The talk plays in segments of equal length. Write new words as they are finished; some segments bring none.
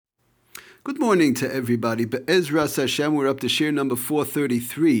Good morning to everybody. Be'ezras Hashem, we're up to shir number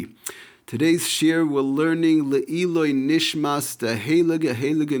 433. Today's shir, we're learning Le'iloi Nishmas, the Heilige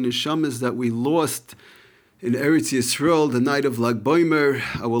Neshamas that we lost in Eretz Yisrael, the night of Lag Boimer.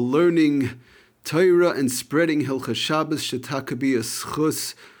 We're learning Torah and spreading Hilchas Shabbos, Shetakabi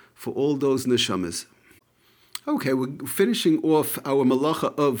Eschus for all those Neshamas. Okay, we're finishing off our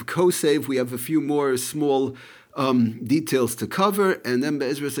Malacha of Kosev. We have a few more small details to cover, and then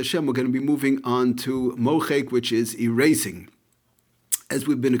Be'ezras Hashem we're going to be moving on to Mochek, which is erasing. As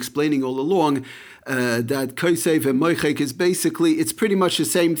we've been explaining all along, that Kosev and Mochek is basically, it's pretty much the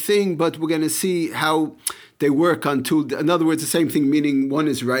same thing, but we're going to see how they work on two, in other words, the same thing, meaning one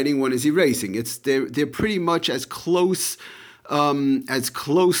is writing, one is erasing. They're pretty much as closely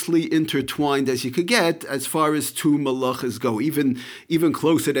intertwined as you could get as far as two malachas go, even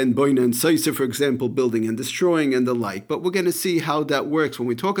closer than Boina and Saisa, for example, building and destroying and the like. But we're going to see how that works when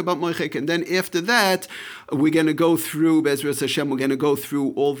we talk about Mochek, and then after that, we're going to go through, Be'ezras Hashem, we're going to go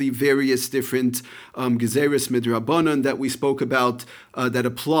through all the various different Gezeres Midrabanan that we spoke about that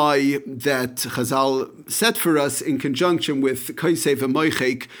apply, that Chazal set for us in conjunction with Kosev and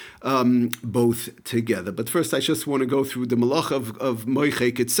Mochek, both together. But first, I just want to go through the malacha of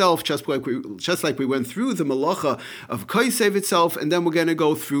Mochek itself, just like we went through the malacha of Kosev itself, and then we're going to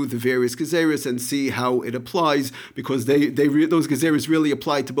go through the various Gezeres and see how it applies, because those Gezeres really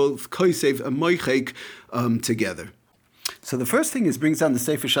apply to both Kosev and Mochek together. So the first thing brings down the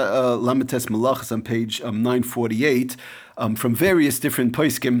Sefer Lametes Malachas on page 948 from various different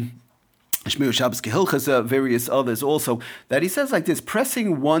poskim, Shmiras Shabbos Kehilchas, various others also, that he says like this: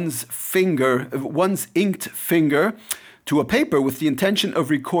 pressing one's inked finger to a paper with the intention of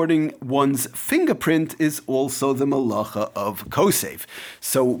recording one's fingerprint is also the malacha of Kosev.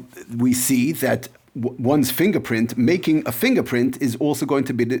 So we see that one's fingerprint, making a fingerprint, is also going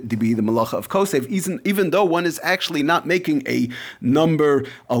to be the malacha of Kosev, even though one is actually not making a number,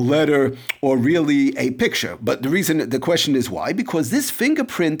 a letter, or really a picture. But the question is why? Because this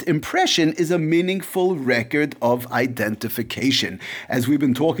fingerprint impression is a meaningful record of identification. As we've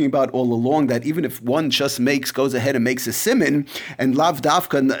been talking about all along, that even if one just goes ahead and makes a simin, and lav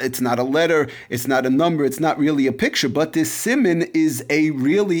dafka, it's not a letter, it's not a number, it's not really a picture, but this simin is a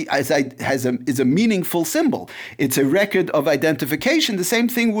meaningful symbol. It's a record of identification. The same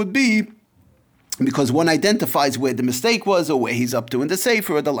thing would be because one identifies where the mistake was or where he's up to in the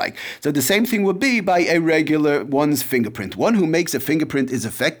sefer or the like. So the same thing would be by a regular one's fingerprint. One who makes a fingerprint is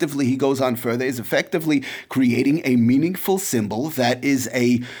effectively, he goes on further, is effectively creating a meaningful symbol that is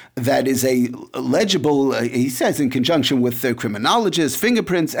a legible, he says, in conjunction with criminologists,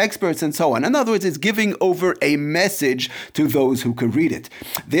 fingerprints, experts, and so on. In other words, it's giving over a message to those who can read it.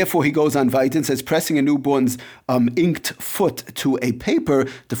 Therefore, he goes on weiter and says, pressing a newborn's inked foot to a paper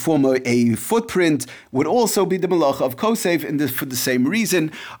to form a footprint would also be the malacha of Kosev for the same reason.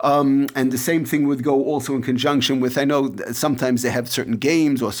 And the same thing would go also in conjunction with, I know sometimes they have certain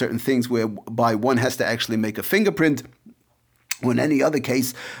games or certain things whereby one has to actually make a fingerprint. Or in any other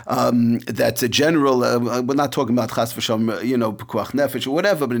case, that's a general, we're not talking about chas v'sham, pekuach nefesh or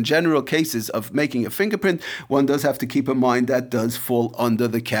whatever, but in general cases of making a fingerprint, one does have to keep in mind that does fall under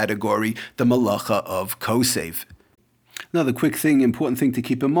the category, the malacha of Kosev. Another important thing to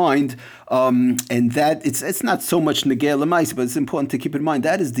keep in mind, and that it's not so much negei l'maisa, but it's important to keep in mind,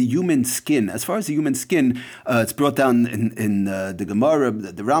 that is the human skin. As far as the human skin, it's brought down in the Gemara,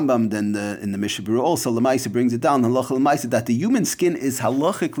 the Rambam, then in the Mishnah Berurah also, l'maisa brings it down, halacha l'maisa, that the human skin is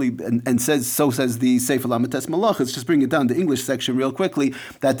halachically, and says the Sefer Lametes Malachas, just bring it down, the English section real quickly,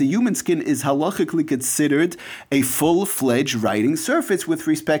 that the human skin is halachically considered a full-fledged writing surface with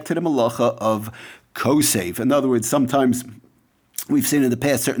respect to the malacha of Kosev. In other words, sometimes we've seen in the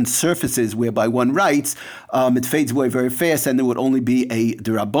past certain surfaces whereby one writes, it fades away very fast, and there would only be a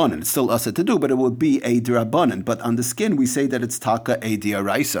derabanan. It's still asa to do, but it would be a derabanan. But on the skin, we say that it's taka a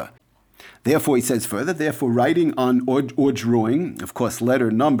diaraisa. Therefore, he says further, writing on or drawing, of course, letter,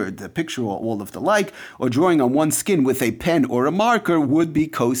 numbered, the picture, or all of the like, or drawing on one's skin with a pen or a marker would be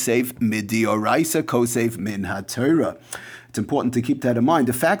Kosev midioraisa, Kosev min haTorah. It's important to keep that in mind.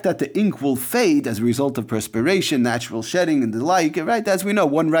 The fact that the ink will fade as a result of perspiration, natural shedding, and the like, right? As we know,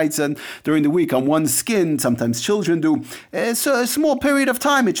 one writes during the week on one's skin, sometimes children do. It's a small period of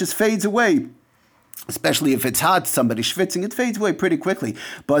time, it just fades away. Especially if it's hot, somebody's schwitzing, it fades away pretty quickly.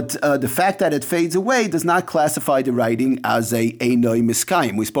 But the fact that it fades away does not classify the writing as a Einoi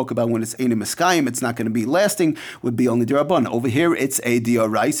Miskayim. We spoke about when it's Einoi Miskayim, it's not going to be lasting, would be only D'Rabbanan. Over here, it's a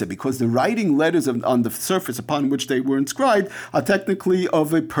D'Oraisa, because the writing letters on the surface upon which they were inscribed are technically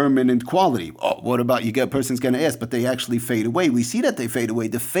of a permanent quality. Oh, what about, a person's going to ask, but they actually fade away. We see that they fade away.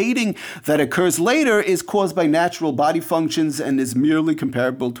 The fading that occurs later is caused by natural body functions and is merely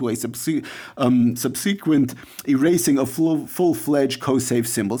comparable to a subsequent erasing of full-fledged Kosev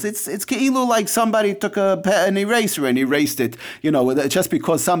symbols. It's keilu like somebody took an eraser and erased it. Just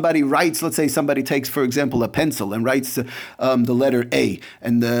because somebody writes, let's say somebody takes, for example, a pencil and writes the letter A,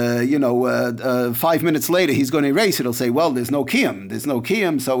 and 5 minutes later he's going to erase it. He'll say, well, there's no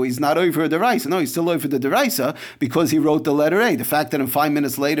kiyum, so he's not over the deraisa. No, he's still over the deraisa because he wrote the letter A. The fact that in 5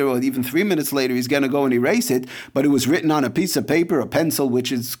 minutes later or even 3 minutes later he's going to go and erase it, but it was written on a piece of paper, a pencil,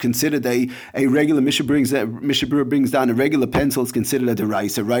 which is considered a regular, Mishnah Berurah brings down a regular pencil is considered a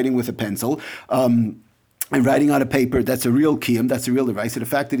deraisa, writing with a pencil. And writing on a paper, that's a real kiyum, that's a real deraisa. The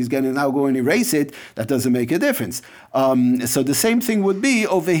fact that he's going to now go and erase it, that doesn't make a difference. So the same thing would be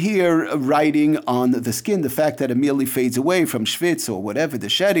over here, writing on the skin. The fact that it merely fades away from shvitz or whatever, the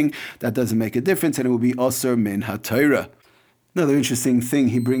shedding, that doesn't make a difference, and it will be osur min haTorah. Another interesting thing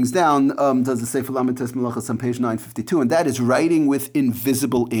he brings down, does the Sefer Lamites Melachos on page 952, and that is writing with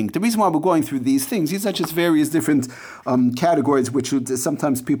invisible ink. The reason why we're going through these things, these are just various different categories, which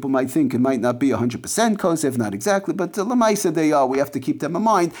sometimes people might think it might not be 100% Kosev, not exactly, but Lamaisa they are. We have to keep them in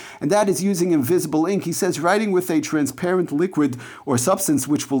mind, and that is using invisible ink. He says writing with a transparent liquid or substance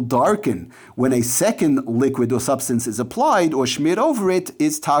which will darken when a second liquid or substance is applied or smeared over it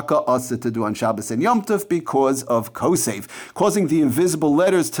is taka asa to do on Shabbos and Yom Tov because of Kosev. Causing the invisible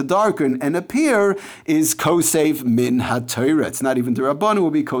letters to darken and appear is Kosev min haTorah. It's not even the Rabbanan, it will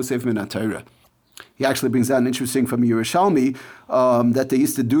be Kosev min haTorah. He actually brings down interesting from Yerushalmi that they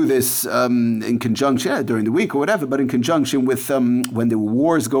used to do this in conjunction, during the week or whatever, but in conjunction with when there were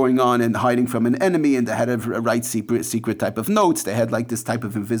wars going on and hiding from an enemy, and they had to write secret type of notes. They had like this type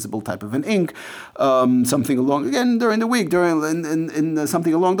of invisible type of an ink, something along, again, during the week, in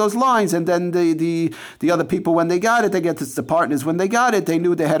something along those lines. And then the other people, when they got it, the partners, when they got it, they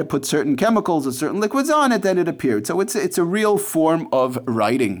knew they had to put certain chemicals or certain liquids on it, then it appeared. So it's a real form of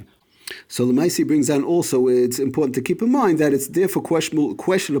writing. So Lamaisi brings down also, it's important to keep in mind that it's therefore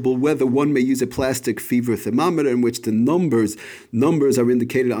questionable whether one may use a plastic fever thermometer in which the numbers are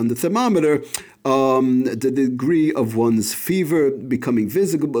indicated on the thermometer. The degree of one's fever becoming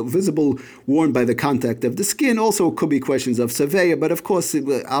visible, warned by the contact of the skin. Also could be questions of surveyor, but of course,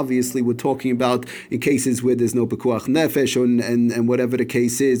 obviously we're talking about in cases where there's no pekuach nefesh and whatever the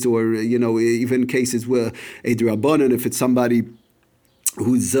case is, or even cases where a d'Rabbanan, if it's somebody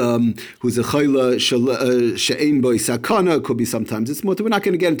who's a chayla she'ein boi sakana, could be sometimes it's mutter. We're not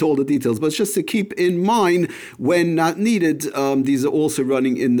going to get into all the details, but it's just to keep in mind when not needed. These are also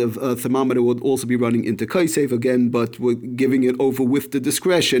running in the thermometer would also be running into Kosev again, but we're giving it over with the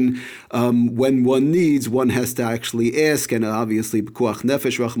discretion. When one needs, one has to actually ask, and obviously b'kuach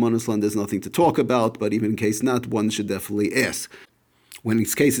nefesh rachman aslan, there's nothing to talk about, but even in case not, one should definitely ask. When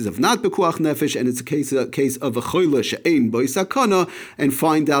it's cases of not bekuach nefesh, and it's a case of a choyle she'ein boi sakana, and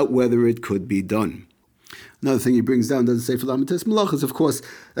find out whether it could be done. Another thing he brings down, doesn't say for Lamites Melachos, is of course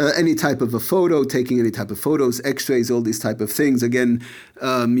any type of a photo, taking any type of photos, X-rays, all these type of things. Again,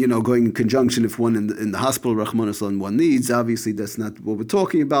 going in conjunction if one in the hospital, Rahman Aslan, one needs. Obviously, that's not what we're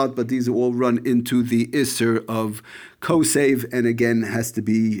talking about, but these are all run into the Isser of Kosev, and again has to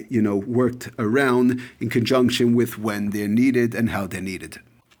be worked around in conjunction with when they're needed and how they're needed.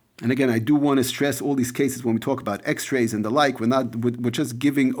 And again, I do want to stress all these cases when we talk about X-rays and the like. We're just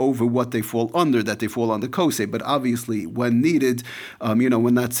giving over what they fall under, that they fall under Kosev. But obviously, when needed, we're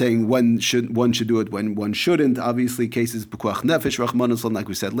not saying one should do it, when one shouldn't. Obviously, cases b'kuach nefesh, Rahman aslan, like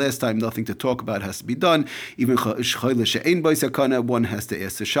we said last time, nothing to talk about, has to be done. Even chayla she'ein boi sakana, one has to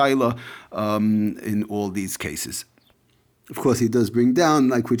ask the shayla in all these cases. Of course, he does bring down,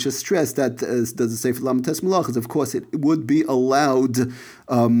 like we just stressed, that does the Sefer Lamites Melachos. Of course, it would be allowed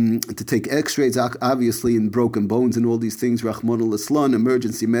to take X-rays, obviously, in broken bones and all these things, Rahman al-Islan,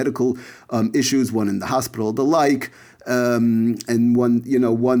 emergency medical issues, one in the hospital, the like, and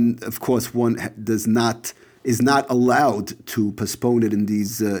one, of course, one is not allowed to postpone it in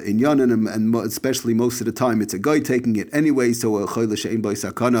these inyanim, and especially most of the time, it's a guy taking it anyway. So a chayla she'ein boi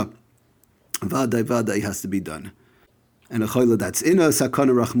sakana, vadai has to be done. And a chayla that's in a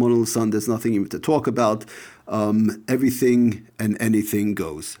sakana rachmana l'san, there's nothing even to talk about. Everything and anything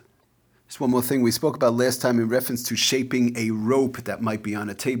goes. Just one more thing we spoke about last time in reference to shaping a rope that might be on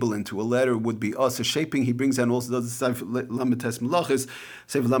a table into a letter would be also shaping. He brings down also does Sefer Lamites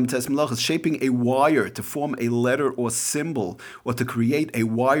Melachos, shaping a wire to form a letter or symbol or to create a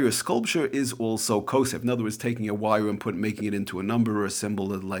wire sculpture is also kosef. In other words, taking a wire and making it into a number or a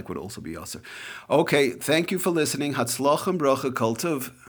symbol and the like would also be also. Okay, thank you for listening. Hatzlach and bracha kol tov.